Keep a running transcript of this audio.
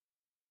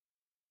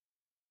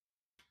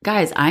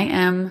Guys, I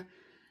am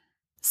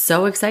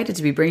so excited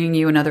to be bringing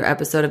you another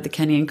episode of the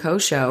Kenny and Co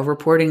Show,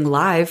 reporting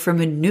live from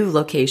a new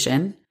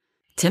location,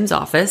 Tim's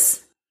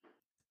office.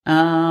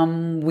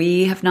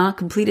 We have not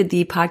completed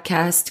the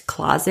podcast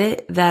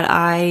closet that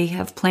I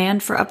have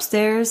planned for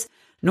upstairs,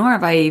 nor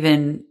have I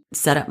even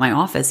set up my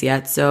office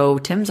yet. So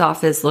Tim's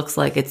office looks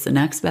like it's the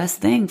next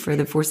best thing for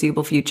the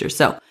foreseeable future.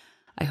 So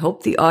I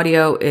hope the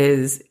audio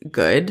is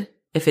good.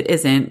 If it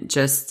isn't,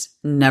 just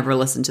never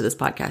listen to this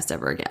podcast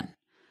ever again.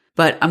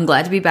 But I'm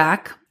glad to be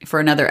back for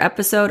another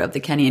episode of the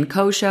Kenny and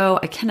Co Show.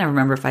 I can never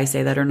remember if I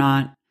say that or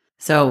not.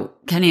 So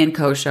Kenny and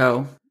Co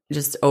Show,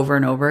 just over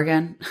and over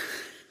again.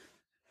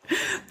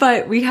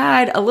 But we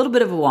had a little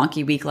bit of a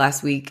wonky week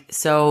last week.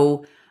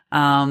 So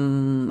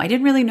I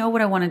didn't really know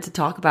what I wanted to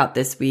talk about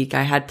this week.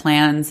 I had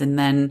plans and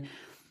then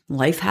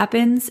life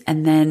happens.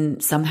 And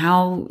then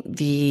somehow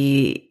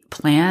the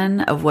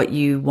plan of what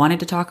you wanted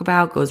to talk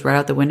about goes right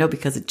out the window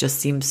because it just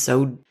seems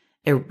so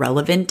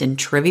irrelevant and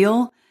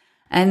trivial.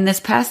 And this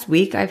past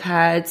week, I've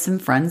had some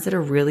friends that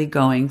are really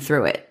going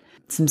through it.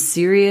 Some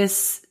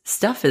serious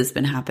stuff has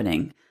been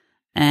happening.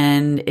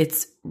 And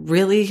it's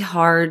really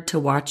hard to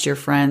watch your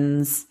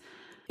friends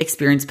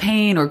experience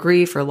pain or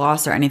grief or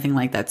loss or anything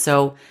like that.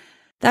 So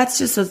that's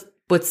just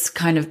what's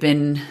kind of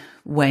been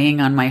weighing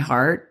on my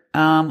heart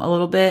a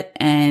little bit.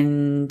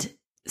 And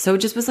so it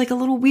just was like a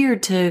little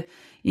weird to,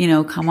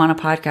 come on a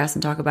podcast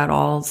and talk about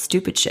all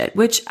stupid shit,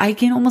 which I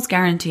can almost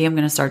guarantee I'm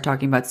going to start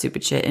talking about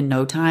stupid shit in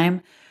no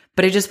time.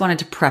 But I just wanted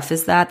to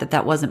preface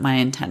that wasn't my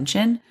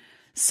intention.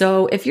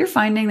 So if you're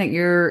finding that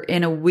you're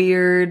in a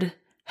weird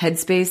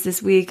headspace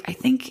this week, I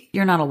think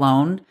you're not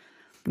alone.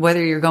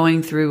 Whether you're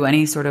going through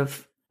any sort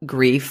of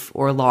grief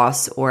or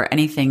loss or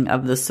anything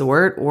of the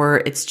sort, or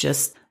it's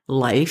just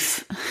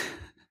life. I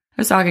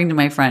was talking to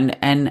my friend,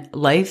 and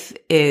life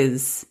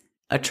is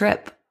a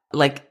trip.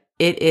 Like,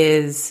 it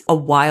is a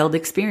wild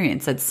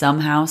experience that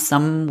somehow,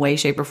 some way,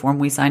 shape, or form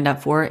we signed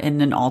up for in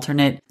an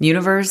alternate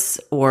universe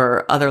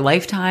or other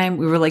lifetime.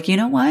 We were like, you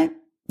know what?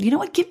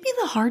 Give me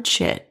the hard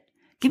shit.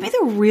 Give me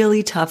the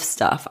really tough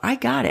stuff. I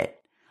got it.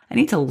 I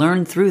need to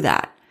learn through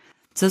that.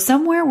 So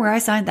somewhere where I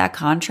signed that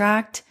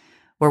contract,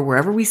 or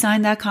wherever we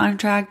signed that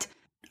contract,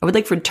 I would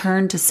like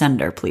return to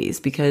sender, please,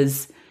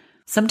 because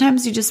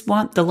sometimes you just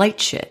want the light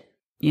shit,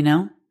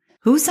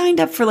 Who signed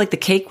up for like the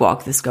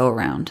cakewalk this go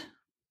around?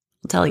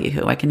 I'll tell you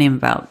who. I can name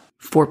about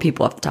 4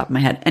 people off the top of my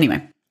head.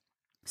 Anyway,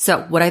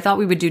 so what I thought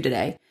we would do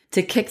today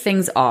to kick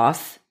things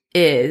off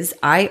is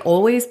I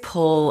always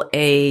pull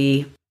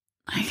I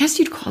guess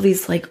you'd call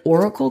these like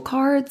oracle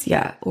cards.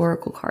 Yeah,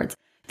 oracle cards.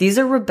 These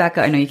are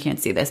Rebecca. I know you can't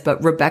see this,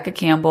 but Rebecca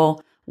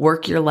Campbell,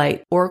 Work Your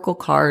Light oracle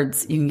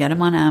cards. You can get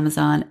them on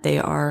Amazon. They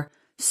are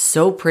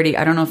so pretty.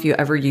 I don't know if you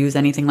ever use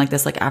anything like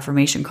this, like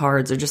affirmation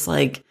cards or just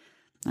like,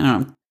 I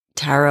don't know,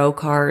 tarot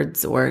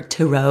cards or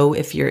tarot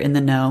if you're in the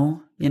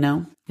know,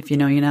 if you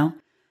know, you know.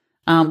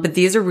 But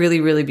these are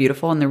really, really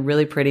beautiful and they're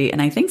really pretty.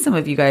 And I think some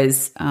of you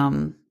guys,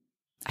 I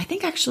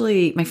think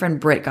actually my friend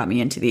Britt got me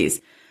into these.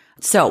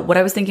 So what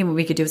I was thinking what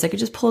we could do is I could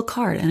just pull a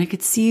card and I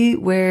could see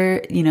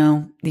where,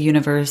 the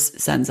universe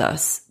sends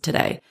us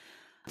today.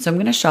 So I'm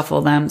going to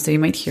shuffle them. So you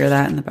might hear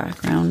that in the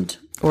background,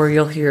 or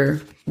you'll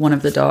hear one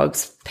of the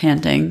dogs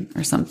panting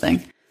or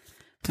something.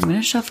 I'm going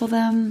to shuffle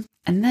them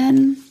and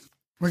then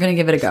we're going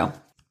to give it a go.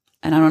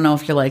 And I don't know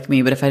if you're like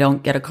me, but if I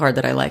don't get a card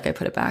that I like, I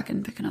put it back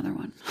and pick another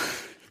one.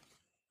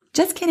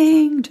 Just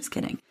kidding. Just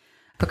kidding.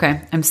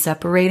 Okay. I'm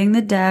separating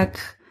the deck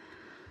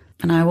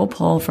and I will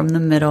pull from the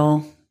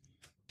middle.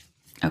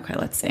 Okay.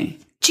 Let's see.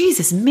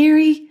 Jesus,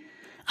 Mary,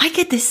 I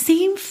get the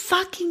same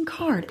fucking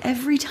card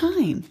every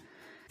time.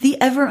 The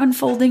ever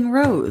unfolding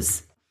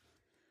rose.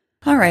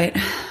 All right.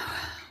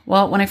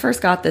 Well, when I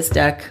first got this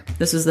deck,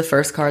 this was the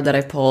first card that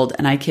I've pulled.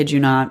 And I kid you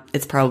not,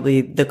 it's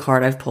probably the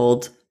card I've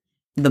pulled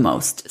the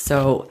most.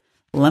 So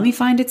let me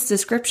find its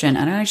description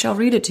and I shall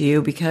read it to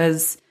you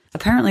because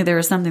apparently there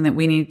is something that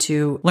we need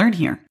to learn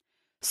here.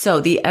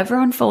 So the ever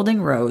unfolding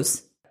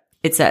rose,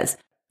 it says,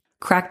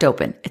 cracked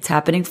open. It's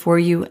happening for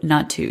you,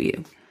 not to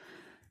you.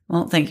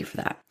 Well, thank you for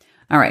that.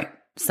 All right.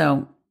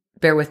 So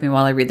bear with me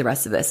while I read the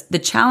rest of this. The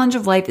challenge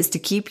of life is to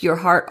keep your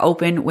heart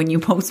open when you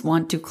most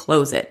want to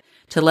close it,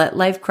 to let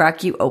life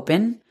crack you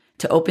open,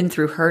 to open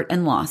through hurt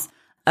and loss.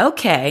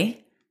 Okay.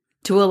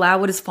 To allow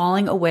what is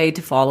falling away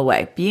to fall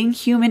away. Being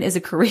human is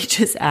a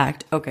courageous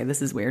act. Okay,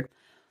 this is weird.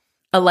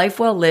 A life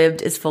well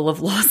lived is full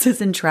of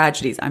losses and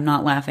tragedies. I'm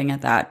not laughing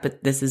at that,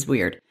 but this is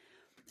weird.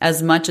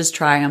 As much as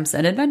triumphs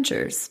and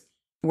adventures.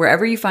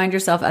 Wherever you find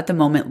yourself at the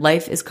moment,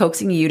 life is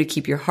coaxing you to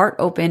keep your heart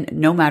open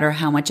no matter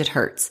how much it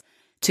hurts.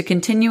 To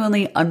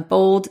continually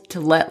unfold, to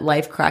let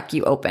life crack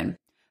you open.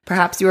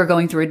 Perhaps you are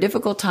going through a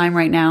difficult time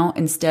right now.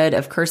 Instead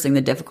of cursing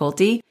the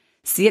difficulty,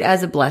 see it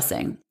as a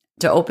blessing.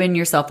 To open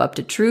yourself up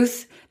to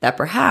truth, that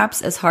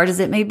perhaps, as hard as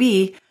it may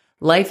be,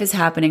 life is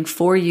happening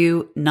for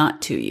you,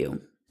 not to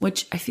you.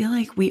 Which I feel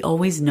like we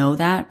always know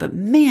that, but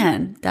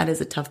man, that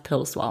is a tough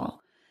pill to swallow.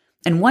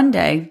 And one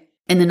day,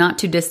 in the not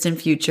too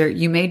distant future,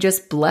 you may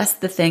just bless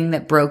the thing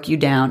that broke you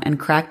down and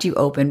cracked you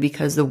open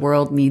because the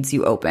world needs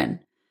you open.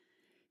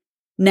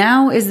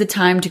 Now is the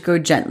time to go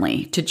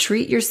gently, to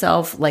treat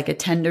yourself like a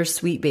tender,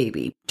 sweet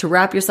baby, to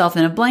wrap yourself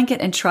in a blanket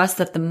and trust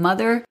that the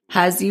mother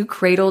has you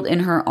cradled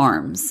in her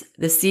arms.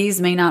 The seas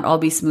may not all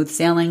be smooth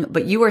sailing,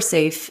 but you are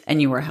safe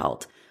and you are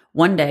held.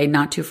 One day,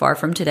 not too far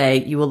from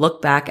today, you will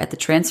look back at the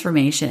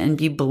transformation and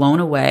be blown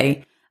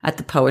away at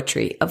the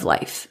poetry of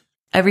life.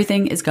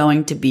 Everything is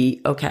going to be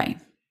okay.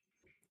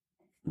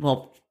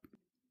 Well,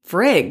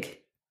 frig.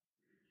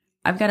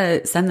 I've got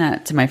to send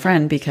that to my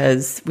friend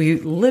because we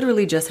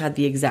literally just had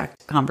the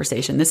exact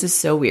conversation. This is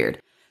so weird.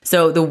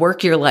 So the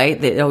work your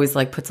light, it always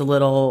like puts a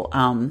little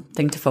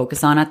thing to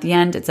focus on at the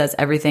end. It says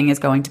everything is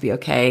going to be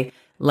okay.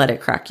 Let it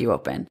crack you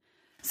open.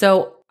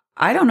 So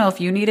I don't know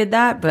if you needed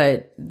that,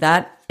 but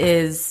that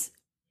is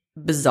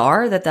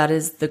bizarre that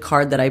is the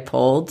card that I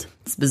pulled.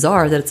 It's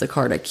bizarre that it's a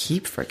card I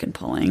keep freaking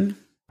pulling.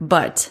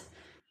 But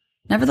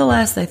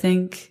nevertheless, I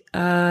think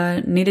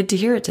needed to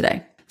hear it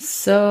today.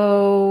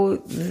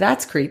 So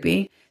that's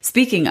creepy.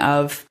 Speaking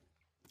of,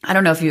 I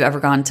don't know if you've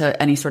ever gone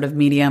to any sort of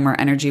medium or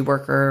energy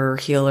worker or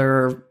healer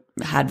or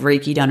had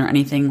Reiki done or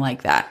anything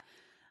like that.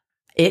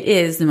 It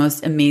is the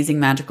most amazing,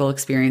 magical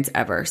experience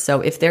ever. So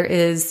if there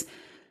is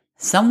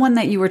someone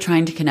that you were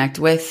trying to connect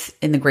with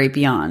in the great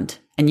beyond,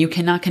 and you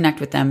cannot connect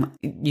with them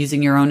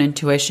using your own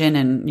intuition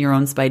and your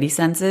own spidey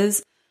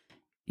senses,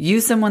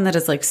 use someone that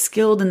is like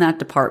skilled in that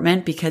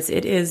department because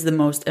it is the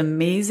most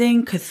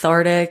amazing,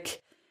 cathartic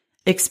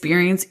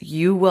experience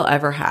you will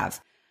ever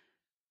have.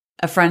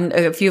 A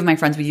few of my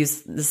friends, we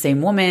use the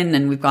same woman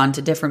and we've gone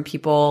to different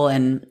people.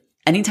 And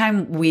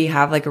anytime we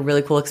have like a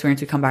really cool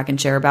experience, we come back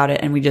and share about it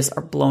and we just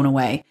are blown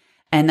away.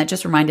 And that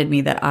just reminded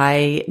me that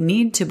I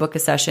need to book a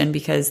session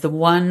because the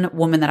one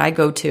woman that I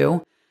go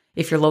to,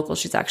 if you're local,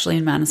 she's actually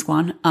in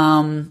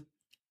Manasquan.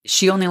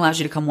 She only allows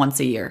you to come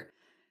once a year.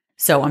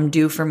 So I'm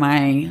due for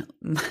my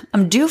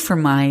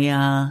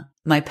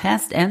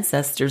past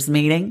ancestors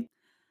meeting.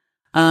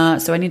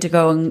 So I need to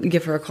go and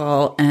give her a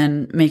call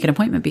and make an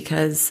appointment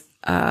because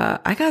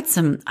I got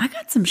some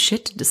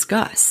shit to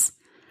discuss.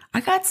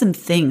 I got some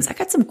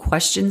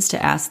questions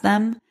to ask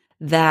them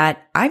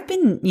that I've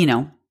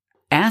been,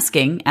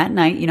 asking at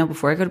night,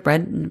 before I go to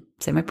bed and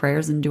say my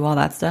prayers and do all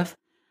that stuff.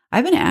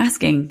 I've been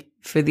asking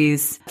for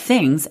these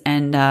things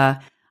and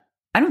I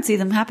don't see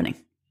them happening.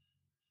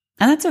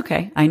 And that's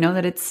okay. I know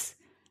that it's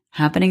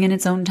happening in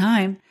its own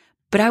time,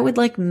 but I would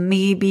like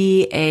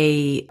maybe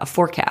a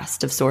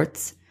forecast of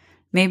sorts.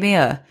 Maybe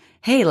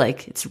hey,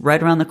 like it's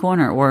right around the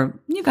corner or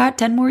you got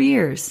 10 more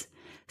years,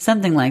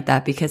 something like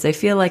that. Because I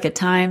feel like at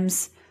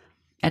times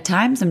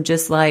I'm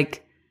just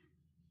like,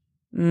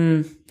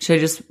 should I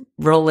just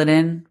roll it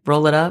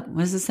up?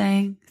 What is it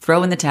saying?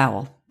 Throw in the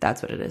towel.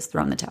 That's what it is.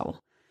 Throw in the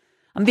towel.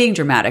 I'm being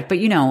dramatic, but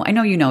I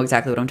know you know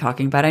exactly what I'm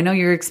talking about. I know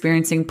you're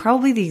experiencing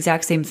probably the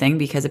exact same thing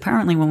because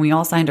apparently when we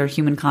all signed our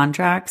human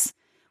contracts,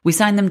 we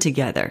signed them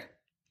together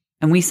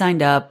and we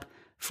signed up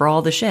for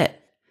all the shit.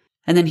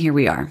 And then here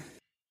we are.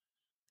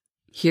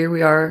 Here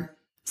we are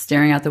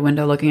staring out the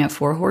window looking at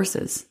 4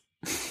 horses.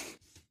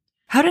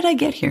 How did I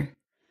get here?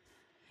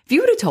 If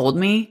you would have told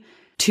me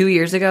 2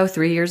 years ago,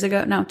 3 years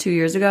ago, no, 2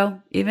 years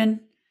ago even,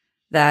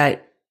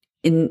 that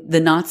in the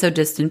not so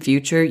distant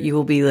future, you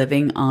will be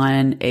living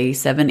on a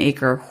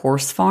 7-acre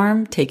horse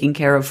farm, taking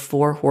care of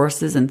 4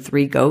 horses and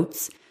 3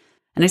 goats.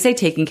 And I say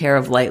taking care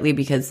of lightly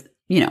because,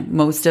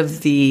 most of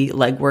the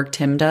legwork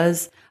Tim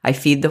does, I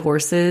feed the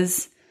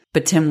horses,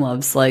 but Tim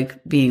loves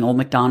like being old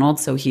McDonald.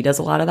 So he does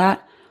a lot of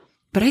that.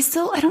 But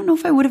I don't know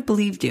if I would have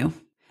believed you.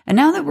 And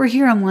now that we're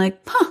here, I'm like,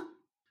 it's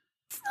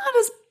not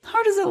as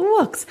hard as it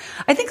looks.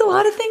 I think a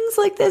lot of things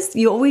like this,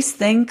 you always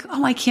think,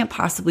 I can't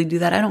possibly do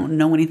that. I don't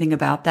know anything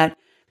about that.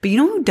 But you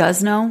know who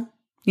does know?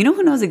 You know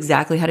who knows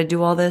exactly how to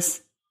do all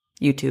this?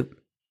 YouTube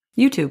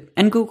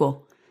and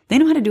Google. They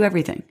know how to do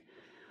everything.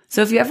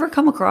 So if you ever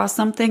come across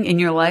something in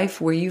your life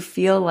where you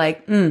feel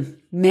like,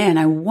 man,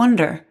 I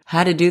wonder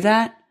how to do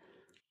that,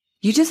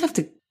 you just have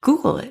to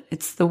Google it.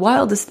 It's the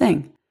wildest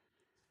thing.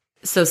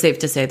 So safe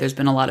to say there's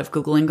been a lot of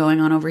Googling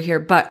going on over here,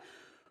 but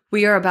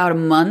we are about a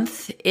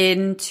month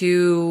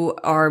into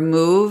our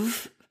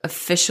move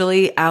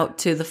officially out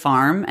to the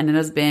farm, and it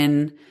has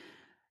been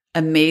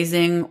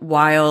amazing,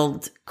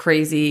 wild,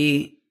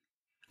 crazy,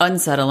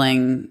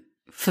 unsettling,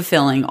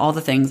 fulfilling, all the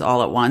things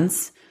all at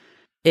once.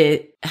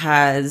 It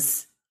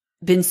has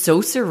been so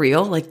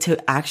surreal. Like to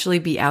actually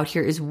be out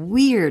here is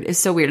weird. It's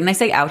so weird. And I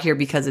say out here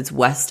because it's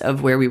west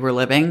of where we were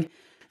living.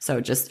 So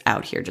just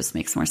out here just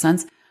makes more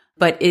sense.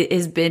 But it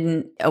has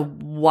been a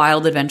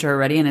wild adventure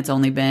already, and it's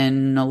only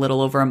been a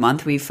little over a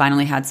month. We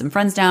finally had some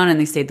friends down, and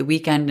they stayed the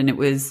weekend, and it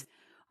was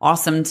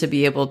awesome to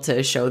be able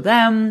to show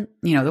them,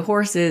 the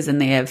horses, and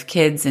they have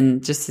kids,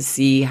 and just to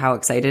see how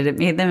excited it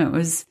made them. It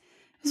was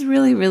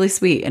really, really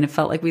sweet, and it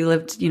felt like we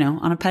lived,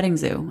 on a petting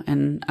zoo,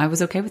 and I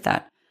was okay with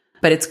that.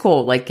 But it's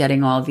cool, like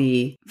getting all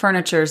the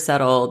furniture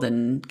settled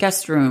and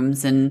guest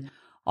rooms and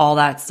all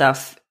that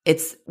stuff.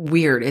 It's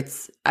weird.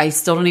 I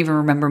still don't even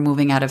remember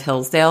moving out of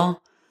Hillsdale,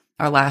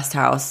 our last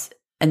house,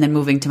 and then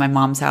moving to my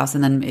mom's house.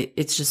 And then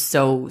it's just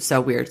so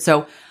weird.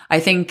 So I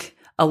think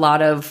a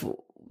lot of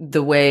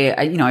the way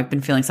I've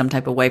been feeling some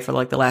type of way for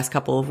like the last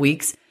couple of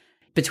weeks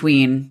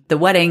between the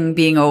wedding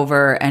being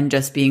over and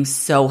just being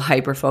so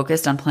hyper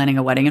focused on planning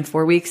a wedding in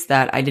 4 weeks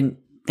that I didn't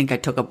think I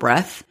took a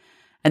breath.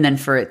 And then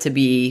for it to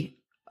be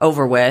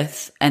over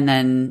with and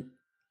then,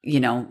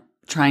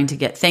 trying to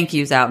get thank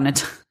yous out.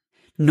 And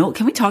no,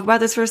 can we talk about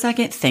this for a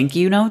second? Thank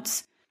you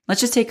notes. Let's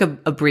just take a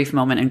brief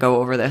moment and go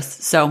over this.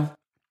 So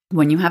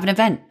when you have an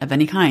event of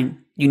any kind,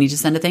 you need to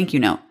send a thank you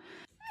note.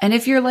 And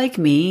if you're like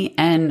me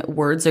and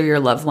words are your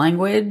love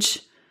language,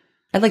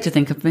 I'd like to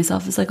think of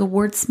myself as like a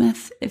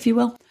wordsmith, if you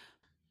will.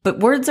 But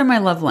words are my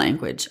love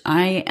language.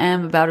 I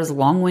am about as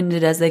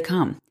long-winded as they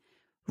come.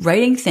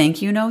 Writing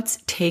thank you notes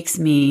takes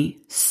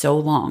me so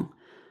long.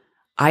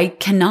 I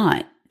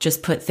cannot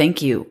just put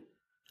thank you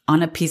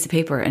on a piece of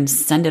paper and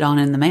send it on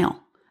in the mail.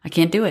 I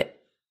can't do it.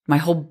 My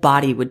whole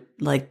body would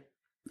like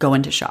go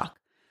into shock.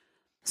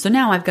 So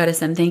now I've got to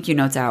send thank you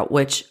notes out,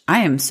 which I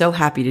am so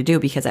happy to do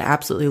because I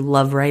absolutely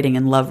love writing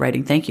and love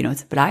writing thank you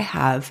notes. But I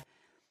have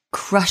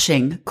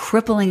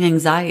crippling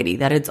anxiety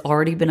that it's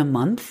already been a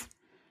month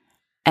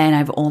and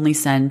I've only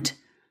sent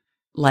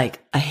like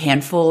a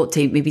handful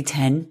to maybe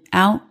 10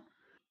 out.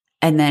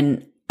 And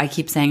then I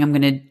keep saying I'm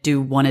going to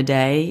do one a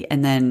day.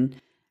 And then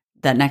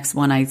that next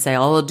one I say,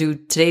 I'll do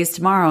today's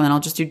tomorrow and I'll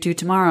just do 2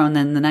 tomorrow. And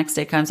then the next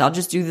day comes, I'll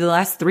just do the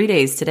last 3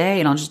 days today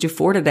and I'll just do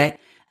 4 today.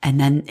 And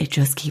then it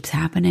just keeps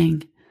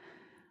happening.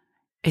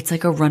 It's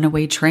like a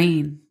runaway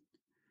train.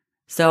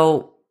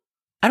 So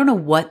I don't know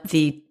what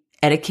the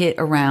etiquette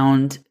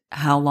around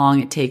how long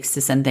it takes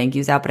to send thank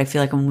yous out, but I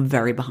feel like I'm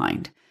very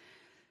behind.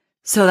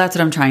 So that's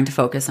what I'm trying to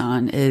focus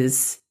on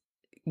is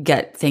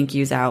get thank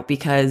yous out,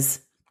 because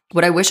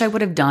what I wish I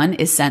would have done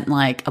is sent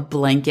like a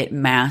blanket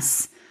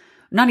mass,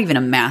 not even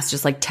a mass,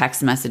 just like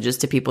text messages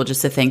to people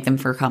just to thank them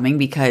for coming,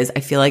 because I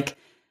feel like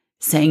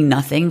saying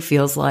nothing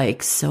feels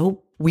like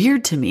so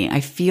weird to me. I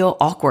feel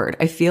awkward.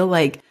 I feel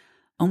like,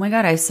 oh my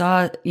God, I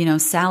saw,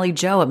 Sally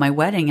Joe at my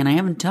wedding and I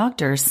haven't talked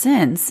to her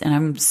since. And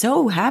I'm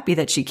so happy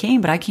that she came,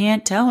 but I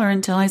can't tell her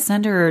until I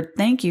send her a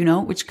thank you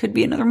note, which could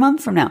be another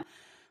month from now.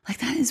 Like,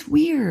 that is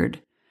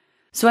weird.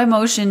 So I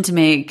motioned to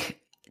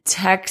make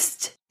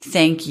text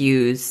thank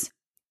yous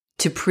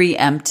to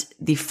preempt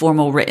the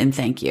formal written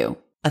thank you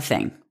a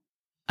thing.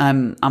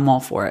 I'm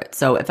all for it.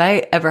 So if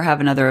I ever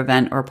have another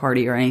event or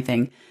party or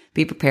anything,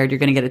 be prepared. You're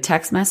going to get a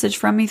text message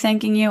from me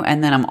thanking you.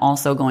 And then I'm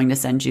also going to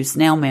send you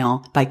snail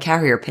mail by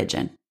carrier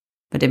pigeon,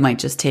 but it might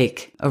just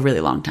take a really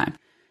long time.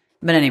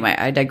 But anyway,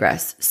 I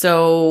digress.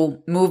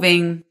 So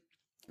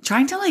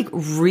trying to like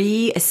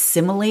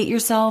re-assimilate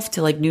yourself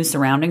to like new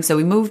surroundings. So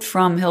we moved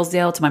from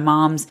Hillsdale to my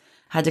mom's,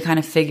 had to kind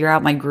of figure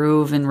out my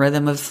groove and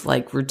rhythm of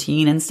like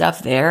routine and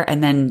stuff there.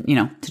 And then,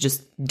 to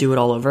just do it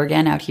all over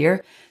again out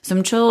here. So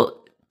I'm chill.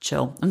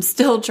 I'm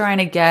still trying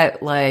to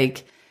get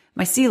like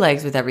my sea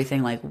legs with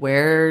everything. Like,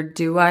 where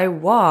do I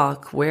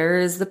walk? Where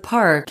is the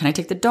park? Can I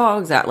take the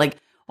dogs out? Like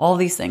all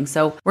these things.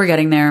 So we're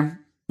getting there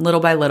little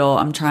by little.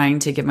 I'm trying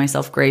to give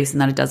myself grace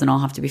and that it doesn't all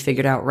have to be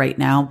figured out right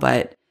now,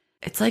 but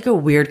it's like a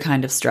weird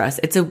kind of stress.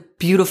 It's a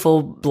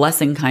beautiful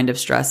blessing kind of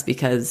stress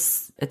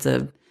because it's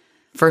a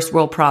first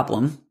world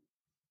problem.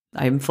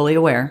 I'm fully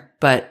aware,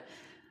 but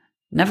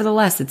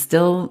nevertheless, it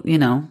still,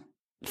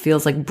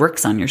 feels like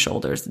bricks on your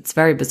shoulders. It's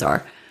very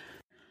bizarre.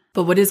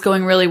 But what is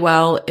going really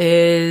well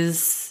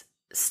is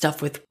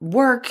stuff with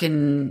work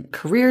and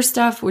career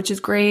stuff, which is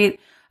great.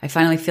 I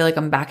finally feel like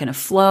I'm back in a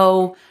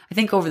flow. I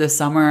think over the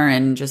summer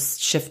and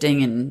just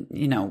shifting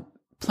and,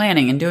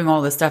 planning and doing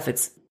all this stuff,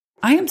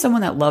 I am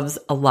someone that loves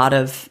a lot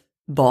of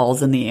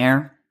balls in the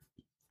air,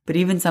 but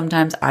even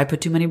sometimes I put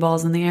too many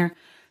balls in the air.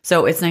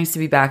 So it's nice to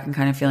be back and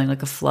kind of feeling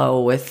like a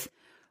flow with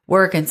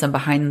work and some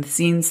behind the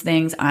scenes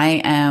things.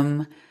 I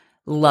am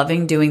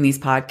loving doing these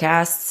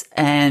podcasts,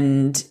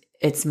 and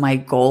it's my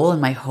goal and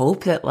my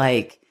hope that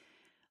like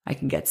I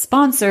can get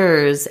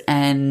sponsors,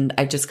 and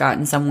I just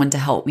gotten someone to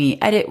help me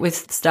edit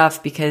with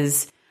stuff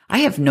because I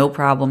have no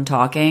problem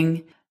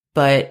talking,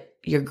 but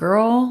your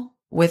girl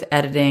with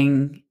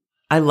editing,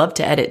 I love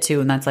to edit too.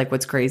 And that's like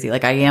what's crazy.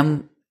 Like I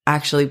am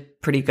actually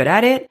pretty good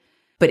at it,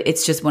 but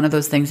it's just one of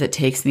those things that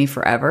takes me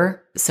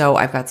forever. So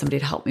I've got somebody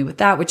to help me with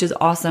that, which is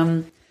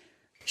awesome.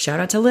 Shout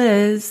out to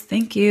Liz.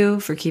 Thank you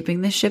for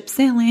keeping the ship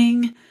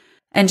sailing.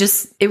 And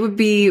just, it would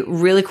be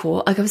really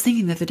cool. Like I was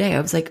thinking the other day,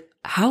 I was like,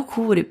 how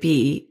cool would it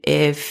be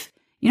if,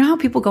 how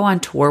people go on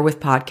tour with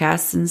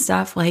podcasts and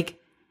stuff, like,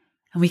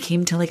 and we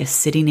came to like a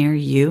city near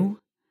you?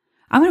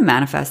 I'm going to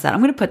manifest that. I'm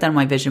going to put that on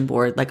my vision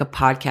board, like a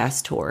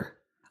podcast tour.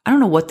 I don't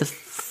know what the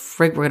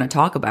frig we're going to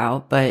talk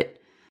about, but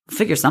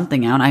figure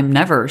something out. I'm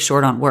never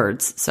short on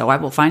words, so I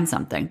will find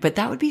something. But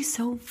that would be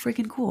so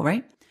freaking cool,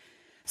 right?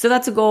 So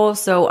that's a goal.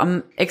 So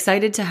I'm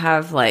excited to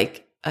have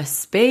like a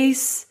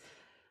space,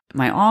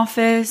 my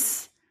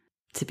office,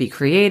 to be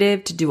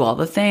creative, to do all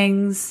the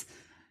things,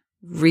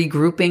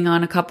 regrouping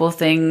on a couple of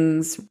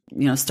things,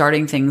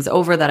 starting things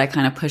over that I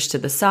kind of pushed to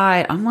the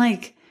side. I'm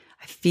like,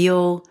 I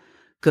feel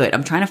good.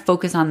 I'm trying to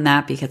focus on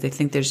that because I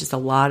think there's just a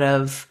lot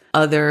of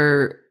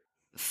other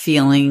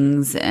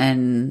feelings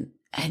and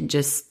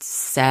just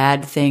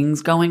sad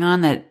things going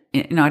on that,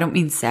 I don't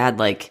mean sad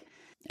like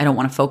I don't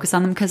want to focus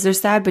on them because they're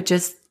sad, but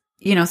just,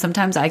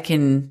 sometimes I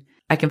can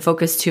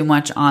focus too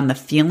much on the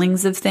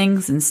feelings of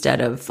things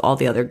instead of all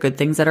the other good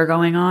things that are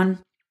going on.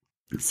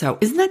 So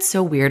isn't that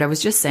so weird? I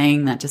was just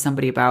saying that to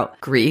somebody about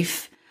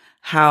grief,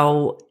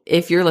 how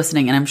if you're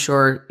listening, and I'm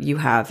sure you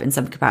have in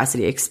some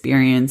capacity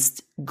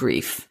experienced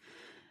grief,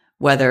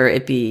 whether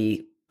it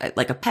be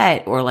like a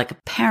pet or like a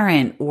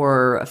parent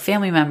or a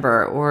family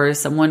member or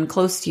someone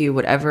close to you,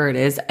 whatever it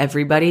is,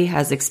 everybody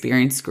has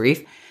experienced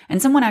grief.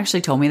 And someone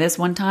actually told me this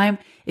one time,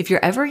 if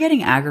you're ever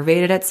getting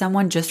aggravated at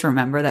someone, just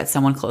remember that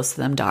someone close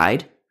to them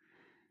died.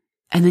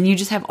 And then you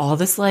just have all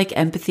this like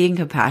empathy and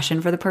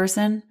compassion for the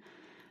person.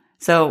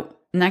 So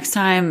next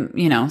time,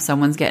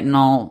 someone's getting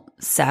all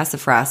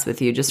sassafras with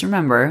you, just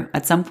remember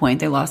at some point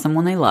they lost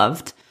someone they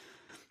loved.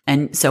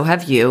 And so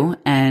have you.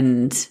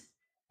 And,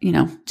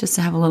 just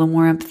to have a little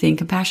more empathy and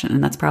compassion.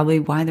 And that's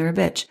probably why they're a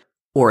bitch.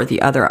 Or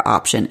the other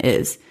option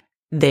is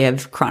they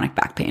have chronic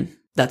back pain.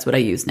 That's what I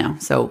use now.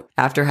 So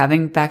after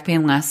having back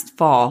pain last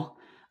fall,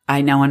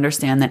 I now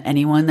understand that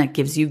anyone that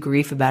gives you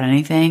grief about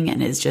anything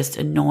and is just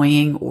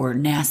annoying or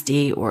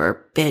nasty or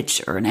a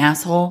bitch or an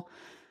asshole,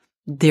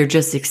 they're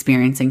just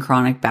experiencing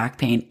chronic back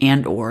pain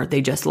and or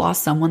they just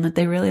lost someone that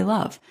they really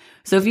love.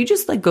 So if you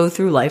just like go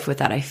through life with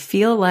that, I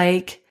feel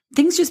like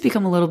things just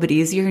become a little bit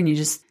easier and you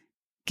just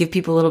give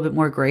people a little bit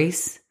more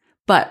grace.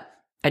 But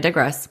I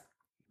digress.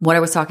 What I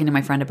was talking to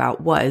my friend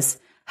about was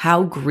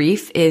how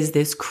grief is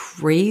this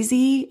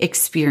crazy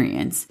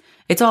experience.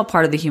 It's all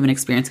part of the human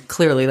experience.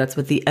 Clearly, that's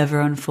what the ever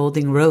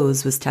unfolding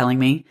rose was telling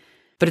me.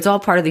 But it's all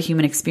part of the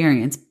human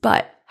experience.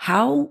 But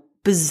how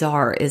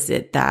bizarre is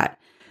it that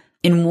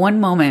in one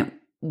moment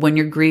when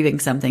you're grieving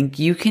something,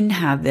 you can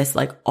have this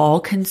like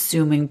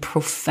all-consuming,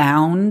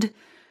 profound,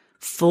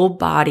 full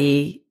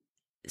body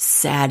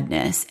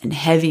sadness and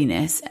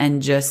heaviness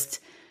and just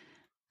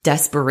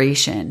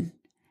desperation.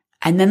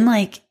 And then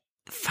like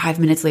 5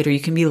 minutes later, you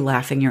can be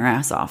laughing your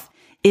ass off.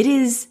 It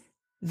is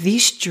the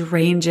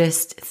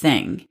strangest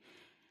thing.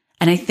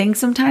 And I think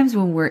sometimes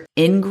when we're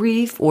in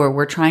grief or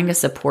we're trying to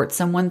support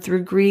someone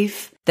through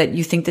grief, that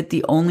you think that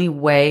the only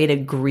way to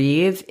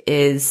grieve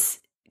is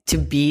to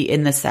be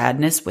in the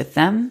sadness with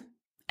them.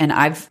 And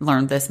I've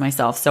learned this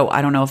myself, so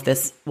I don't know if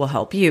this will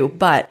help you.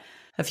 But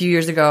a few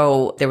years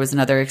ago, there was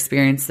another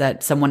experience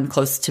that someone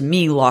close to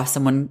me lost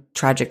someone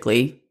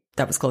tragically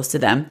that was close to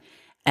them.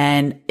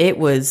 And it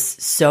was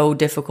so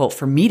difficult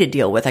for me to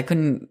deal with. I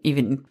couldn't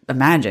even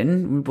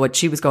imagine what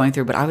she was going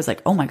through. But I was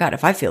like, oh my God,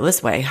 if I feel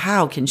this way,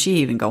 how can she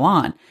even go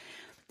on?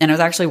 And I was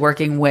actually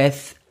working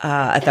with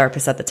a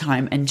therapist at the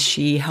time, and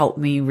she helped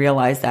me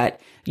realize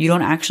that you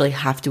don't actually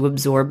have to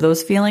absorb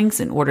those feelings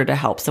in order to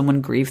help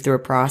someone grieve through a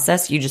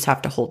process. You just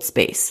have to hold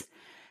space.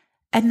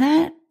 And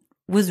that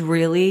was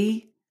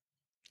really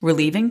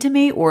relieving to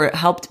me, or it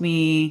helped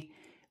me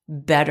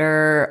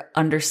better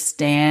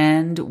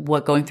understand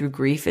what going through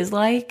grief is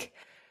like.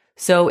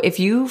 So if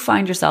you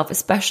find yourself,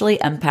 especially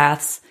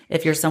empaths,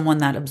 if you're someone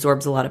that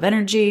absorbs a lot of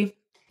energy,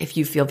 if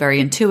you feel very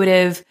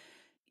intuitive,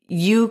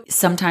 you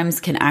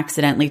sometimes can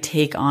accidentally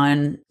take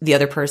on the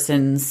other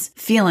person's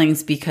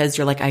feelings because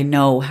you're like, I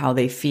know how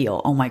they feel.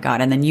 Oh my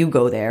God. And then you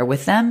go there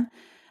with them.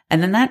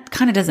 And then that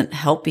kind of doesn't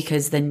help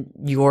because then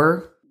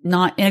you're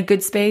not in a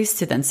good space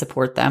to then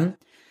support them.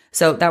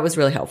 So that was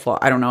really helpful.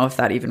 I don't know if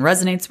that even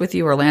resonates with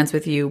you or lands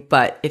with you,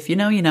 but if you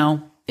know, you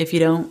know. If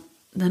you don't,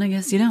 then I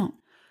guess you don't.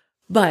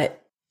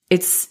 But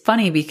it's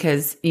funny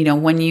because,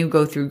 when you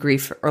go through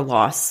grief or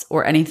loss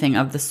or anything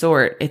of the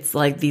sort, it's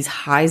like these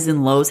highs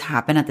and lows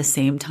happen at the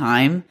same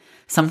time.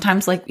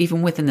 Sometimes like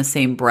even within the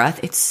same breath.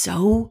 It's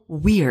so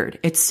weird.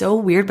 It's so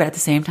weird, but at the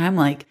same time,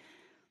 like,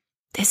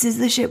 this is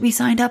the shit we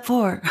signed up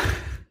for.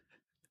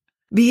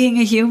 Being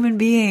a human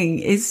being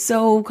is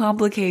so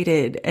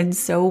complicated and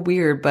so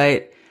weird,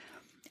 but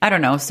I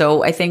don't know.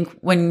 So I think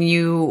when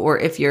you, or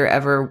if you're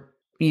ever,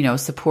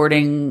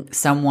 supporting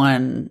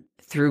someone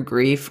through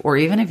grief, or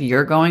even if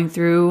you're going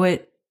through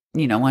it,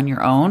 on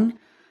your own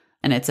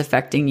and it's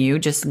affecting you,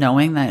 just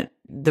knowing that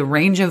the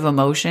range of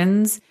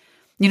emotions,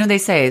 they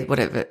say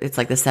whatever, it's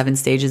like the 7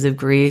 stages of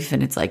grief,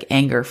 and it's like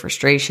anger,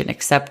 frustration,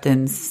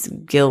 acceptance,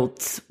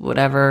 guilt,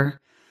 whatever,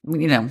 or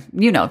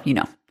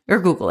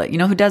Google it.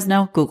 Who does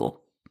know?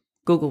 Google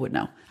would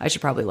know. I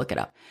should probably look it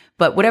up.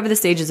 But whatever the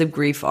stages of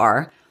grief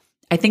are,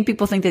 I think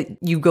people think that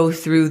you go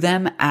through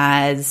them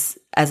as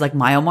like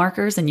mile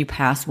markers, and you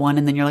pass one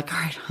and then you're like, all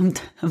right,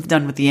 I'm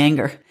done with the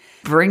anger.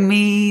 Bring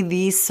me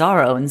the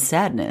sorrow and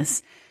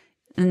sadness.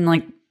 And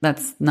like,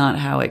 that's not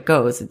how it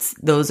goes.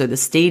 Those are the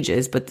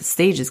stages, but the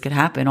stages could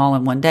happen all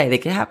in one day. They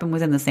could happen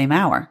within the same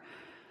hour.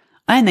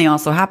 And they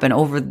also happen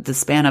over the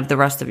span of the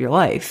rest of your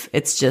life.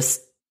 That's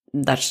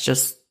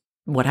just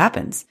what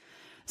happens.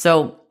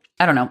 So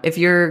I don't know, if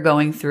you're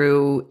going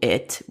through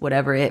it,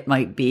 whatever it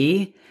might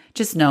be,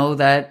 just know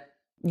that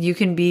you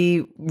can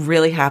be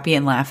really happy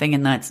and laughing,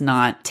 and that's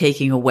not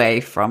taking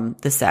away from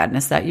the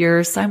sadness that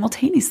you're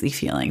simultaneously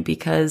feeling,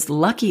 because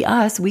lucky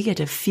us, we get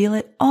to feel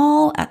it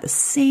all at the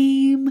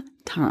same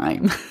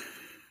time.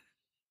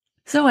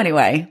 So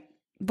anyway,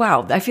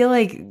 wow, I feel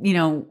like,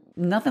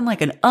 nothing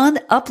like an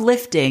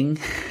uplifting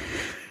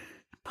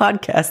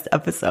podcast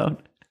episode.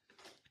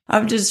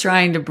 I'm just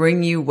trying to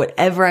bring you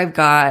whatever I've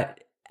got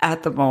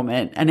at the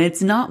moment. And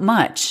it's not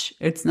much.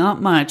 It's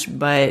not much,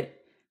 but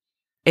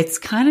it's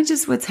kind of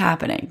just what's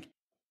happening.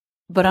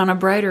 But on a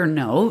brighter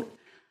note,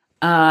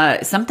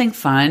 something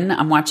fun.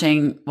 I'm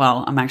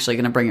actually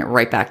going to bring it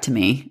right back to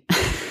me.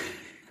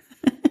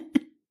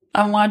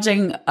 I'm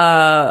watching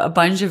a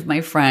bunch of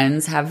my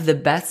friends have the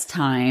best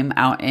time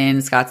out in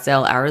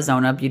Scottsdale,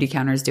 Arizona. Beauty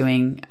Counter's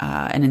doing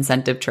an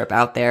incentive trip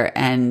out there.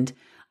 And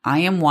I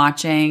am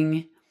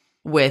watching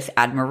with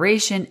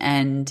admiration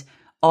and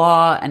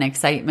awe and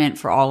excitement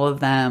for all of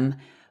them,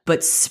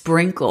 but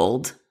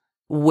sprinkled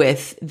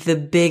with the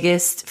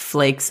biggest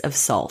flakes of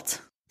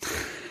salt.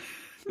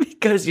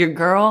 Because your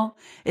girl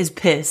is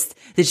pissed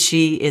that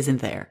she isn't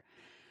there.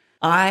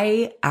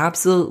 I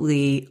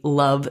absolutely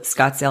love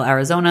Scottsdale,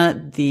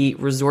 Arizona. The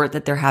resort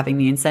that they're having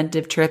the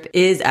incentive trip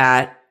is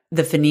at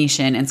the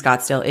Phoenician in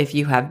Scottsdale. If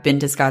you have been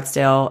to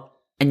Scottsdale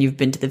and you've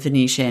been to the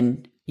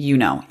Phoenician, you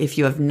know. If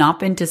you have not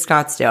been to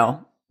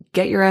Scottsdale,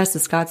 get your ass to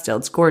Scottsdale.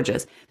 It's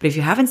gorgeous. But if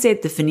you haven't stayed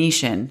at the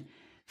Phoenician,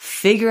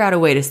 figure out a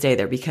way to stay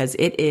there because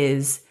it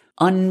is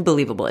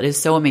unbelievable. It is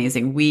so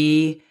amazing.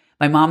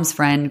 My mom's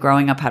friend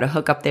growing up had a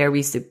hookup there. We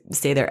used to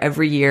stay there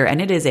every year,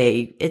 and it's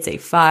a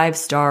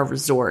 5-star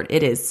resort.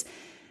 It is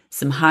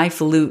some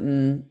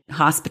highfalutin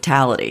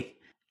hospitality,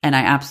 and I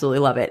absolutely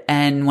love it.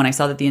 And when I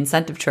saw that the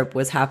incentive trip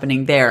was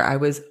happening there, I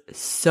was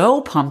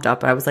so pumped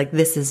up. I was like,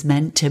 this is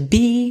meant to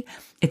be.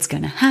 It's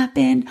going to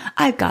happen.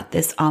 I've got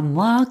this on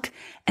lock.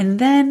 And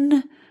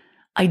then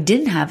I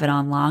didn't have it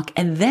on lock.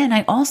 And then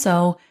I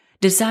also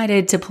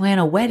decided to plan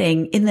a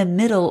wedding in the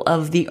middle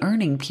of the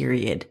earning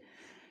period.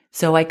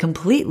 So I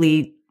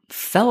completely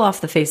fell off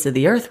the face of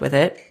the earth with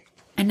it.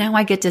 And now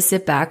I get to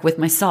sit back with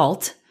my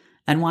salt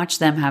and watch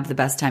them have the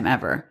best time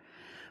ever.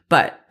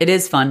 But it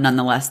is fun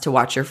nonetheless to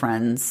watch your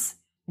friends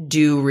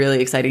do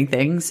really exciting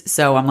things.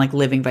 So I'm like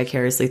living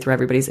vicariously through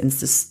everybody's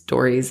Insta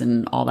stories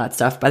and all that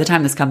stuff. By the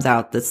time this comes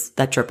out,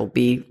 that trip will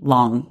be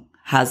long,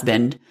 has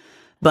been.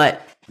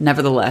 But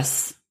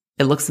nevertheless,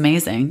 it looks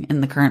amazing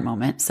in the current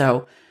moment.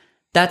 So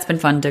that's been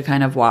fun to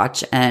kind of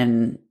watch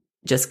and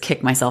just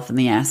kick myself in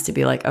the ass to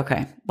be like,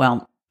 okay,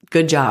 well,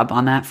 good job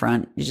on that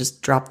front. You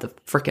just dropped the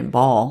freaking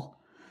ball.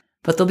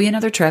 But there'll be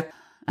another trip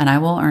and I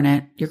will earn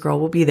it. Your girl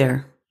will be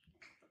there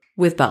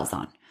with bells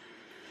on.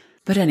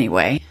 But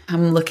anyway,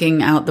 I'm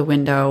looking out the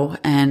window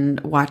and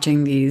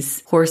watching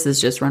these horses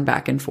just run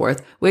back and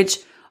forth, which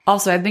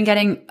also I've been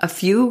getting a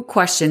few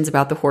questions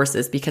about the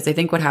horses because I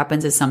think what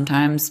happens is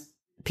sometimes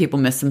people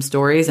miss some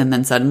stories and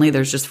then suddenly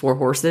there's just 4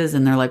 horses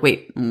and they're like,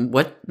 wait,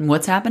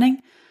 what's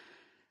happening?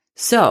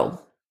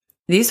 So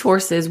these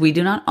horses we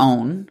do not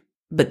own,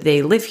 but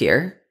they live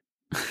here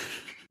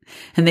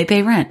and they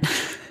pay rent.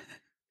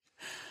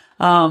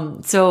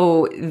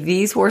 So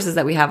these horses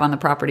that we have on the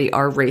property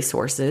are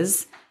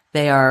racehorses.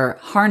 They are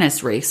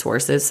harness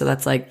racehorses. So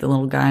that's like the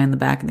little guy in the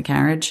back in the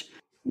carriage.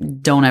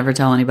 Don't ever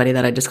tell anybody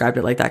that I described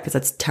it like that because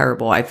that's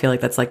terrible. I feel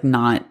like that's like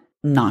not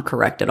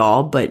correct at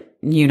all, but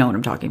you know what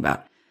I'm talking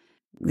about.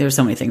 There's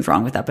so many things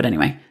wrong with that. But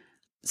anyway,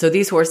 so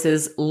these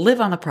horses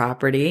live on the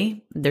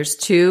property. There's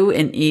 2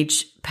 in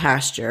each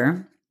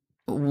pasture.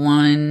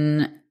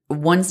 One's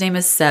name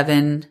is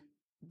Seven.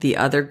 The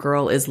other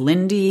girl is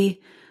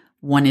Lindy.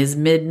 One is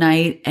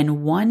Midnight.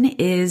 And one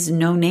is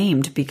no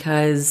named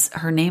because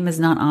her name is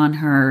not on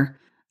her.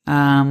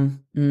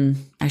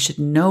 I should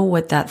know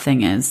what that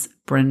thing is.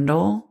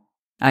 Brindle.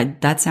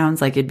 That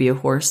sounds like it'd be a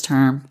horse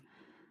term.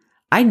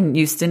 I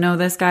used to know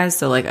this, guys.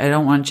 So like, I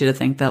don't want you to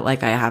think that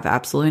like I have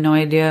absolutely no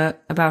idea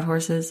about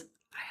horses.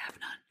 I have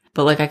none.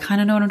 But like, I kind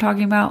of know what I'm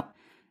talking about.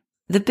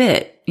 The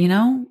bit, you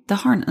know, the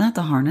harness, not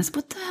the harness.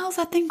 What the hell's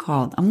that thing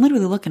called? I'm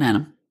literally looking at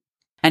him.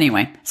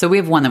 Anyway, so we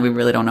have one that we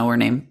really don't know her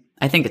name.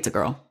 I think it's a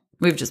girl.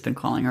 We've just been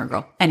calling her a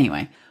girl.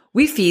 Anyway,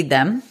 we feed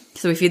them.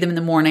 So we feed them in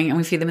the morning and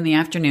we feed them in the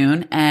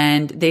afternoon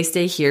and they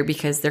stay here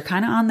because they're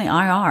kind of on the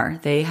IR.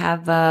 They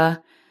have,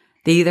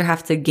 they either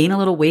have to gain a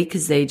little weight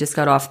because they just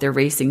got off their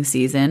racing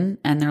season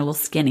and they're a little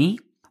skinny,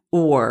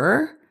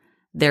 or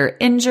they're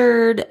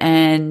injured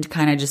and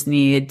kind of just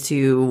need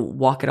to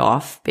walk it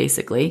off,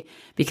 basically,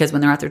 because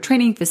when they're at their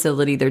training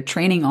facility, they're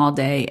training all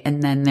day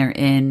and then they're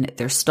in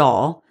their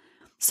stall.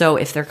 So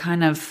if they're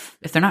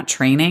not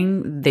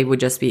training, they would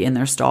just be in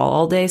their stall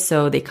all day.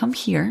 So they come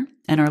here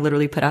and are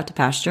literally put out to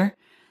pasture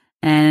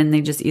and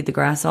they just eat the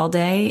grass all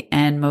day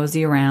and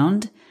mosey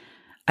around.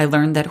 I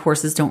learned that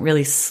horses don't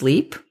really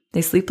sleep.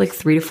 They sleep like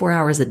 3 to 4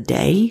 hours a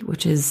day,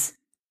 which is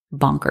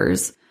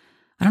bonkers.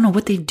 I don't know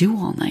what they do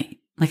all night.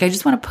 Like I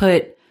just want to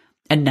put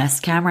a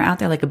Nest camera out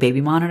there, like a baby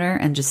monitor,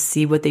 and just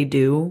see what they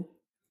do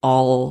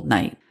all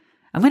night.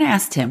 I'm going to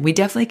ask Tim. We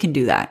definitely can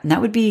do that. And that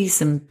would be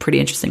some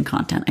pretty interesting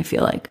content, I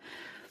feel like.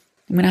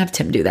 I'm going to have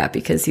Tim do that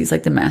because he's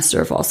like the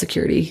master of all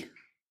security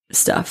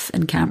stuff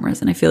and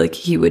cameras. And I feel like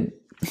he would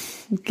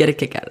get a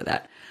kick out of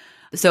that.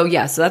 So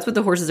yeah, so that's what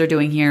the horses are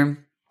doing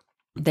here.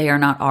 They are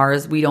not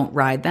ours. We don't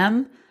ride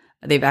them.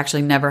 They've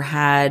actually never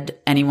had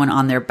anyone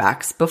on their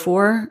backs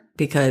before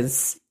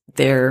because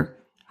they're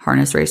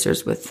harness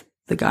racers with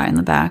the guy in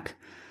the back,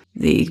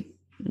 the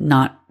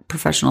not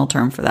professional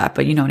term for that,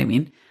 but you know what I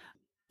mean.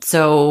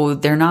 So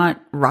they're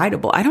not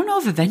rideable. I don't know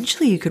if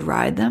eventually you could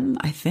ride them.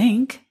 I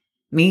think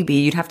maybe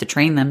you'd have to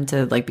train them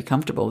to like be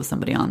comfortable with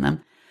somebody on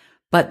them.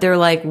 But they're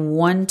like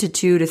 1 to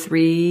 2 to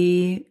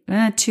 3,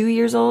 2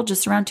 years old,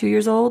 just around 2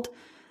 years old.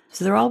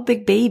 So they're all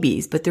big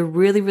babies, but they're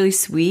really, really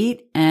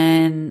sweet.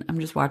 And I'm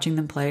just watching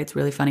them play. It's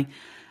really funny.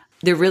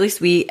 They're really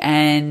sweet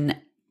and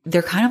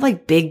they're kind of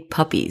like big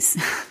puppies.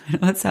 I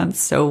know it sounds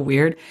so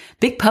weird.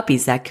 Big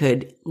puppies that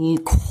could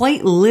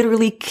quite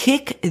literally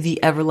kick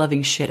the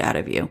ever-loving shit out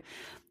of you.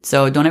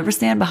 So don't ever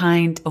stand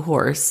behind a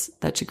horse.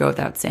 That should go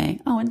without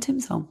saying. Oh, and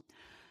Tim's home.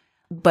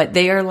 But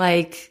they are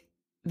like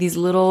these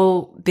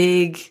little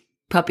big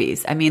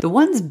puppies. I mean, the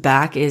one's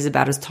back is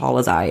about as tall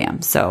as I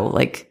am. So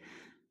like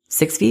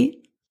 6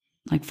 feet,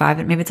 like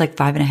 5, maybe it's like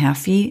 5.5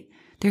 feet.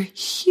 They're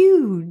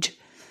huge.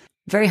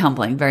 Very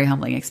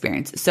humbling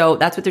experience. So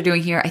that's what they're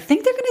doing here. I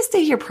think they're going to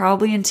stay here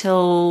probably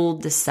until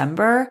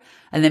December.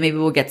 And then maybe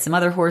we'll get some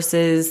other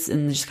horses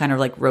and just kind of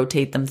like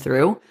rotate them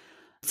through.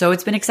 So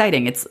it's been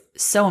exciting. It's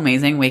so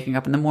amazing waking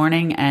up in the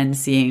morning and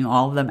seeing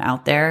all of them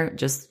out there.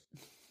 Just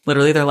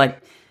literally, they're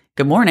like,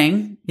 good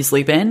morning. You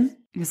sleep in?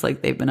 It's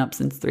like they've been up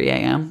since 3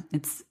 a.m.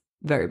 It's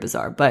very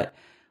bizarre, but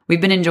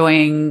we've been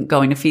enjoying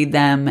going to feed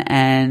them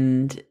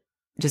and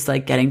just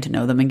like getting to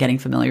know them and getting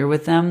familiar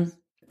with them.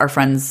 Our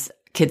friends,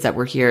 kids that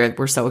were here,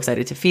 we're so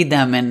excited to feed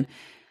them. And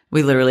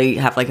we literally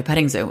have like a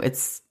petting zoo.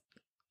 It's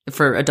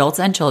for adults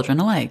and children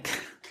alike.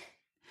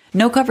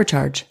 No cover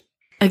charge.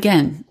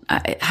 Again,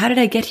 how did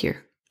I get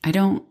here? I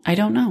don't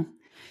know.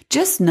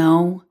 Just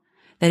know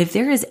that if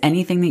there is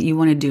anything that you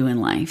want to do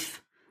in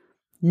life,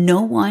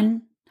 no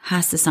one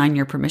has to sign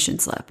your permission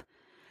slip.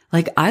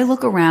 Like I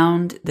look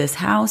around this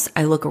house,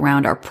 I look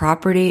around our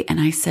property and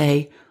I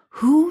say,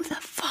 who the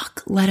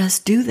fuck let us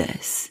do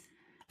this?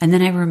 And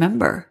then I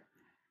remember,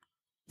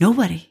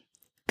 nobody,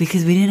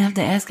 because we didn't have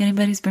to ask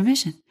anybody's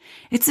permission.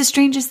 It's the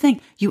strangest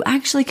thing. You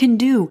actually can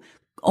do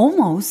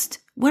almost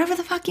whatever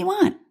the fuck you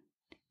want.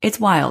 It's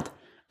wild.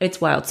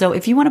 It's wild. So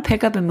if you want to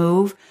pick up and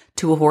move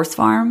to a horse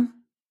farm,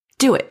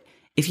 do it.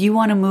 If you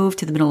want to move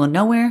to the middle of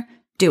nowhere,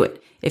 do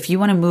it. If you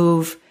want to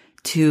move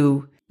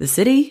to the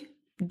city,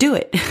 do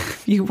it.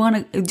 You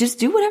want to just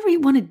do whatever you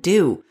want to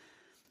do.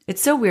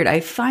 It's so weird.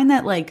 I find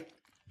that like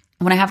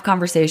when I have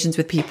conversations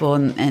with people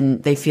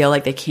and they feel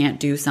like they can't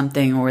do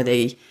something or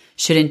they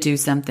shouldn't do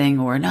something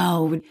or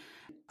no,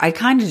 I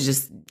kind of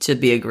just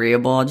should be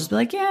agreeable. I'll just be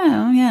like,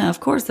 yeah, of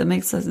course. That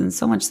makes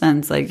so much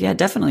sense. Like, yeah,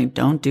 definitely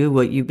don't do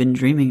what you've been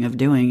dreaming of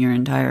doing your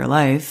entire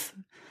life.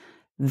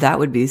 That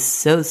would be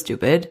so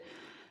stupid.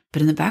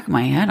 But in the back of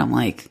my head, I'm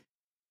like,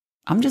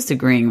 I'm just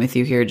agreeing with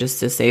you here just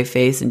to save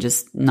face and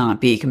just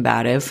not be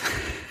combative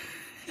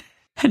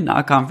and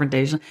not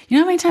confrontational. You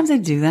know how many times I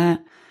do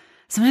that?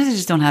 Sometimes I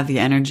just don't have the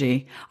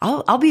energy.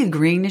 I'll be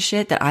agreeing to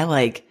shit that I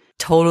like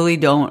totally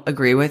don't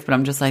agree with, but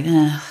I'm just like,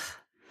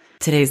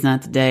 today's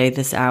not the day.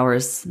 This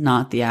hour's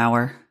not the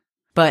hour.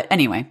 But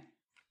anyway,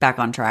 back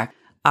on track.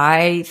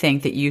 I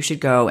think that you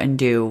should go and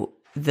do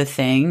the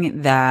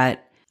thing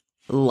that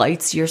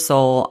lights your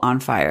soul on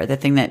fire, the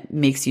thing that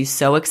makes you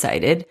so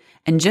excited.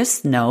 And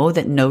just know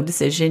that no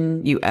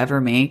decision you ever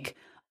make,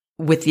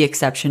 with the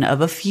exception of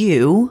a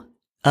few,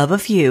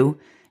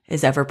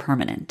 is ever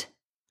permanent.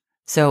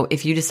 So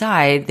if you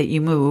decide that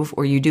you move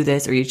or you do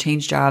this or you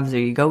change jobs or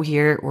you go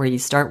here or you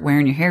start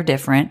wearing your hair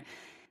different,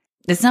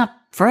 it's not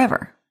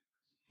forever.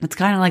 It's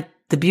kind of like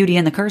the beauty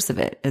and the curse of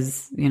it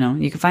is, you know,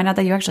 you can find out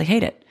that you actually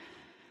hate it.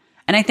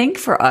 And I think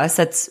for us,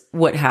 that's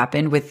what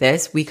happened with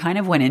this. We kind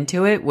of went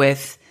into it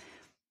with,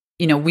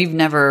 you know, we've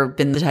never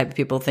been the type of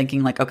people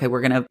thinking like, okay,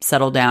 we're going to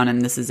settle down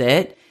and this is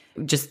it.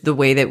 Just the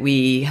way that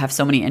we have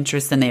so many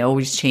interests and they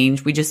always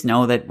change. We just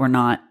know that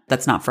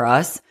that's not for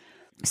us.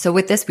 So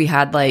with this, we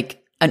had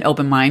like an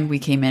open mind. We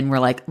came in, we're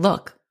like,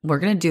 look, we're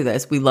going to do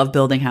this. We love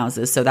building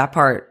houses. So that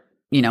part,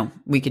 you know,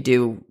 we could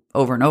do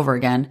over and over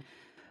again.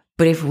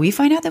 But if we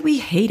find out that we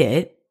hate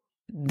it,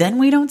 then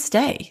we don't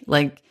stay.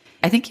 Like,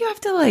 I think you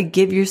have to like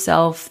give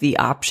yourself the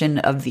option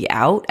of the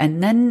out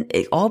and then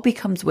it all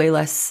becomes way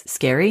less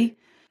scary.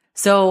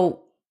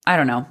 So I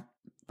don't know.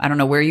 I don't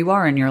know where you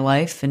are in your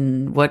life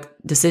and what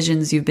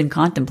decisions you've been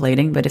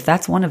contemplating, but if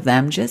that's one of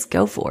them, just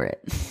go for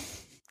it.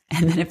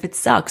 And then if it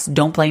sucks,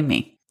 don't blame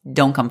me.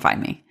 Don't come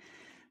find me.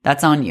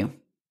 That's on you.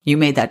 You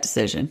made that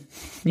decision.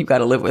 You got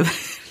to live with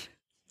it.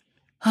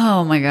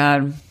 Oh my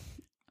God.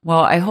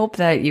 Well, I hope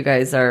that you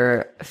guys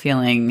are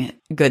feeling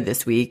good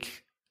this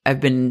week. I've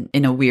been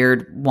in a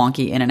weird,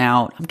 wonky in and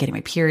out. I'm getting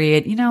my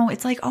period. You know,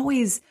 it's like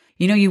always,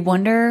 you know, you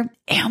wonder,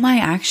 am I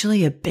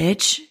actually a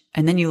bitch?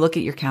 And then you look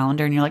at your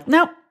calendar and you're like,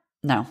 no,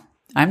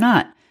 I'm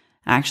not.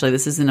 Actually,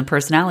 this isn't a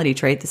personality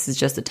trait. This is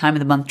just a time of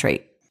the month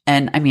trait.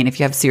 And I mean, if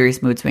you have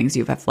serious mood swings,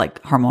 you have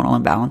like hormonal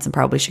imbalance and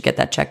probably should get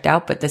that checked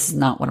out. But this is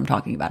not what I'm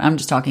talking about. I'm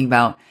just talking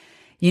about,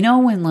 you know,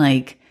 when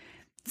like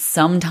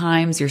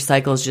sometimes your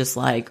cycle is just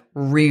like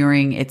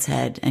rearing its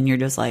head and you're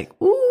just like,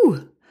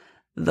 ooh,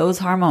 those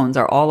hormones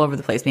are all over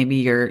the place. Maybe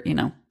you're, you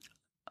know,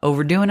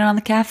 overdoing it on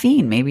the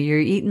caffeine. Maybe you're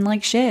eating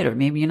like shit or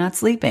maybe you're not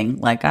sleeping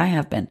like I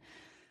have been.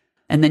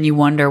 And then you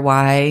wonder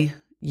why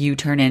you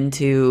turn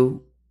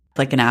into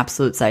like an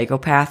absolute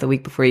psychopath a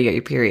week before you get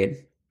your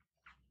period.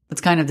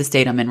 That's kind of the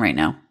state I'm in right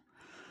now.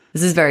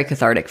 This is very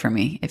cathartic for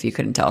me, if you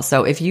couldn't tell.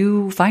 So if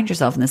you find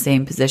yourself in the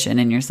same position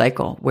in your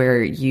cycle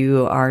where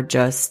you are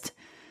just,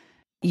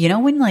 you know,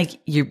 when like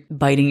you're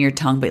biting your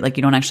tongue, but like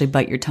you don't actually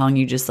bite your tongue,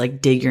 you just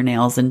like dig your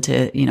nails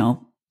into, you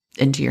know,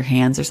 into your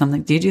hands or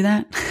something. Do you do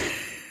that?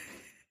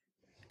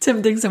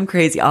 Tim thinks I'm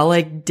crazy. I'll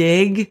like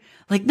dig,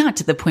 like not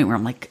to the point where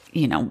I'm like,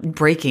 you know,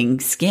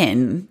 breaking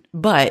skin,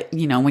 but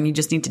you know, when you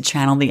just need to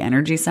channel the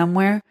energy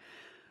somewhere.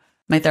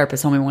 My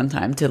therapist told me one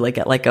time to like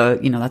get like a,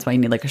 you know, that's why you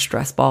need like a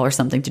stress ball or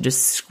something to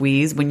just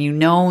squeeze when you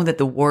know that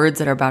the words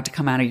that are about to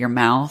come out of your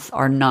mouth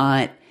are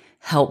not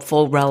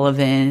helpful,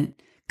 relevant,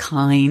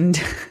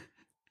 kind,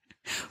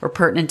 or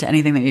pertinent to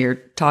anything that you're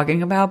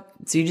talking about.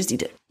 So you just need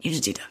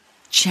to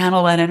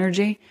channel that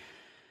energy.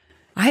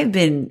 I've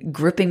been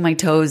gripping my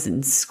toes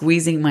and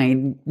squeezing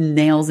my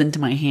nails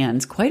into my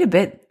hands quite a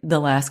bit the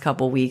last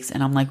couple weeks.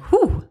 And I'm like,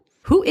 who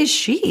is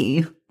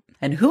she?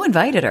 And who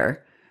invited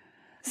her?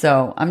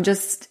 So I'm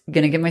just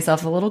going to give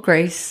myself a little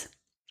grace.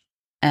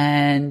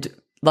 And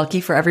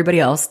lucky for everybody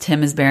else,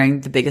 Tim is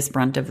bearing the biggest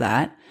brunt of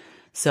that.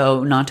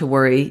 So not to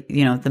worry,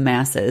 you know, the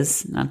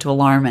masses, not to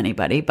alarm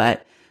anybody,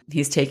 but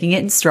he's taking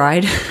it in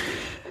stride.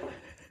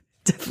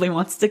 Definitely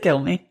wants to kill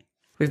me.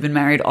 We've been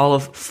married all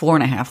of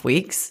 4.5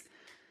 weeks.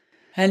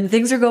 And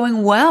things are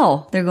going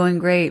well. They're going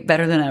great,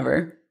 better than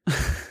ever.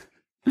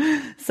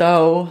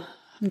 So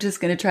I'm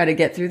just going to try to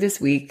get through this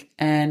week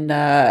and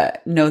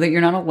know that you're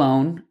not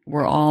alone.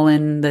 We're all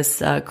in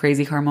this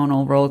crazy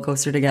hormonal roller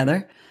coaster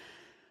together.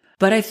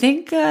 But I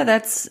think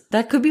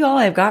that could be all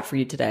I've got for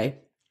you today.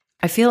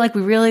 I feel like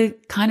we really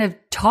kind of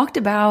talked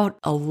about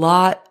a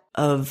lot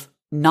of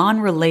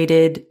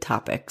non-related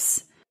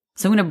topics.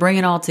 So I'm going to bring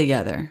it all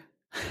together.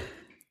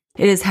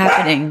 It is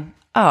happening.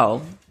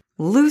 Oh,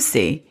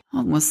 Lucy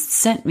almost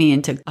sent me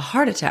into a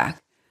heart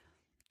attack.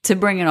 To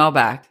bring it all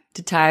back,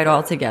 to tie it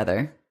all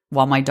together.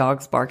 While my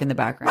dogs bark in the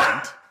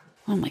background.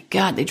 Oh my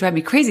God, they drive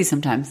me crazy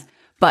sometimes.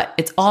 But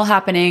it's all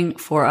happening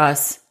for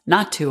us,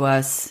 not to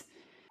us.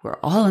 We're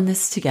all in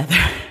this together.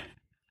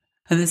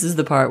 And this is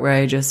the part where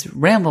I just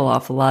ramble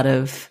off a lot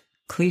of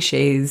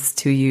cliches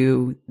to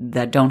you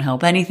that don't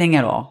help anything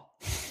at all.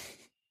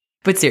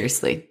 But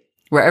seriously,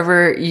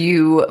 wherever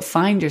you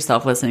find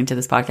yourself listening to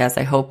this podcast,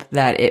 I hope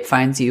that it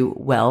finds you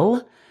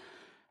well.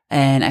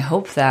 And I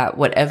hope that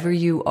whatever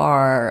you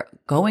are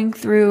going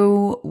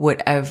through,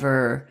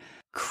 whatever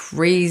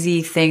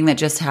crazy thing that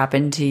just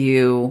happened to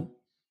you.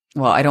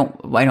 Well, I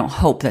don't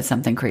hope that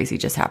something crazy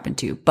just happened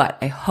to you, but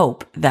I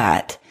hope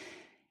that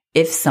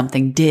if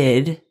something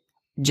did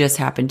just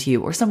happen to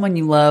you or someone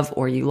you love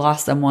or you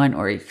lost someone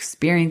or you're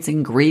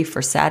experiencing grief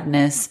or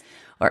sadness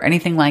or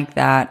anything like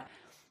that,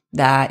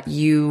 that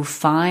you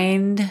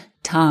find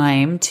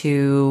time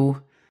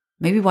to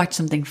maybe watch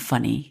something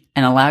funny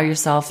and allow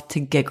yourself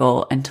to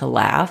giggle and to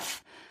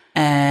laugh.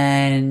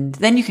 And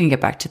then you can get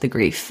back to the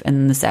grief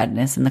and the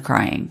sadness and the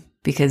crying.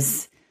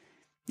 Because,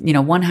 you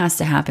know, one has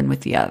to happen with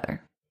the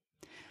other.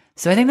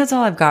 So I think that's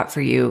all I've got for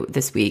you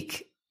this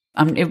week.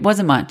 It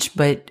wasn't much,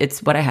 but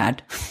it's what I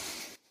had.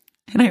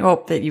 And I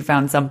hope that you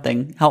found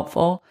something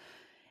helpful.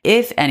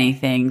 If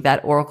anything,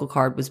 that oracle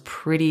card was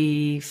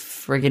pretty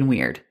friggin'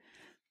 weird.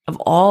 Of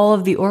all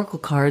of the oracle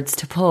cards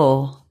to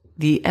pull,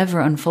 the ever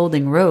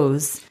unfolding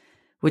rose,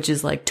 which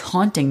is like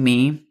taunting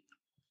me,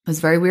 it was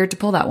very weird to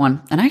pull that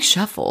one. And I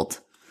shuffled.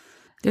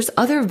 There's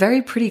other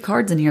very pretty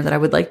cards in here that I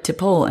would like to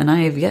pull, and I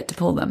have yet to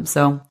pull them.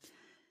 So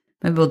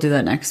maybe we'll do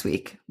that next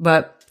week.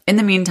 But in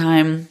the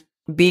meantime,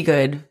 be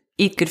good,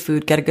 eat good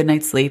food, get a good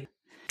night's sleep,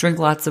 drink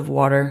lots of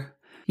water,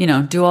 you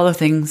know, do all the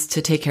things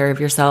to take care of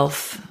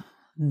yourself.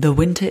 The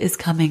winter is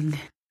coming,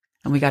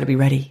 and we got to be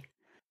ready.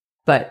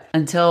 But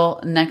until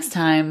next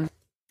time,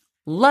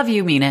 love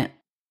you, mean it.